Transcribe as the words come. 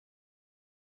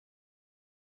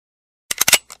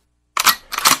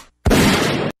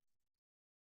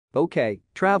Okay,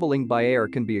 traveling by air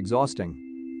can be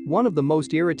exhausting. One of the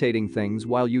most irritating things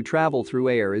while you travel through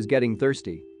air is getting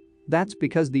thirsty. That's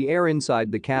because the air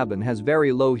inside the cabin has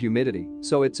very low humidity,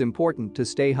 so it's important to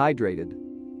stay hydrated.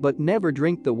 But never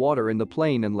drink the water in the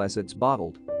plane unless it's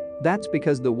bottled. That's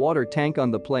because the water tank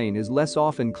on the plane is less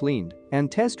often cleaned,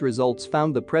 and test results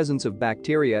found the presence of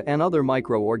bacteria and other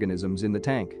microorganisms in the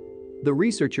tank. The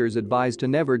researchers advised to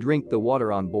never drink the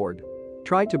water on board.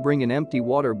 Try to bring an empty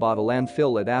water bottle and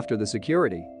fill it after the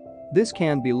security. This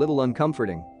can be a little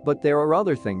uncomforting, but there are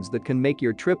other things that can make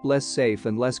your trip less safe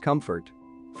and less comfort.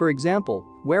 For example,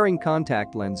 wearing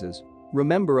contact lenses.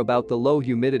 Remember about the low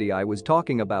humidity I was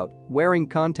talking about? Wearing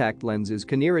contact lenses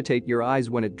can irritate your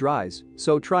eyes when it dries,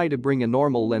 so try to bring a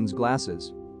normal lens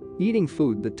glasses. Eating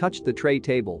food that touched the tray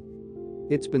table.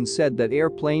 It's been said that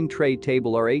airplane tray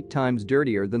table are 8 times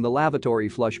dirtier than the lavatory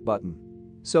flush button.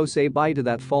 So say bye to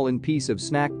that fallen piece of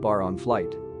snack bar on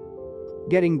flight.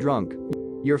 Getting drunk.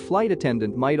 Your flight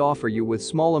attendant might offer you with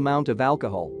small amount of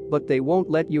alcohol, but they won't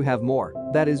let you have more.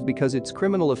 That is because it's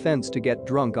criminal offense to get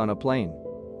drunk on a plane.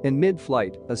 In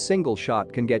mid-flight, a single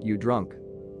shot can get you drunk.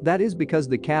 That is because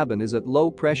the cabin is at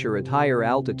low pressure at higher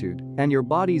altitude, and your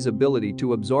body's ability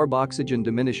to absorb oxygen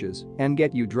diminishes and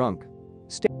get you drunk.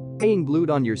 Staying glued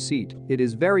on your seat, it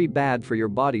is very bad for your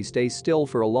body stay still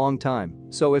for a long time,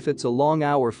 so if it's a long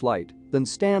hour flight, then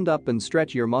stand up and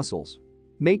stretch your muscles.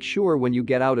 Make sure when you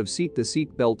get out of seat the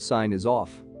seatbelt sign is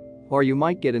off. Or you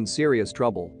might get in serious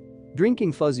trouble.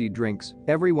 Drinking fuzzy drinks,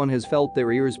 everyone has felt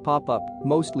their ears pop up,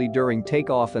 mostly during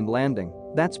takeoff and landing.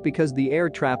 That's because the air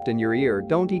trapped in your ear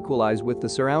don't equalize with the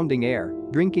surrounding air.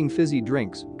 Drinking fizzy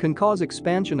drinks can cause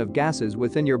expansion of gases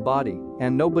within your body,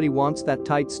 and nobody wants that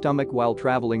tight stomach while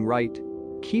traveling, right?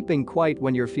 Keeping quiet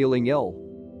when you're feeling ill.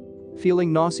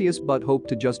 Feeling nauseous but hope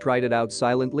to just write it out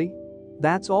silently?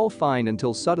 That's all fine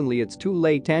until suddenly it's too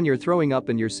late and you're throwing up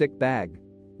in your sick bag.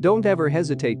 Don't ever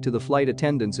hesitate to the flight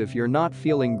attendants if you're not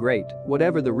feeling great,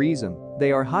 whatever the reason.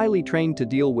 They are highly trained to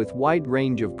deal with wide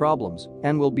range of problems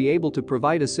and will be able to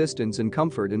provide assistance and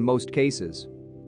comfort in most cases.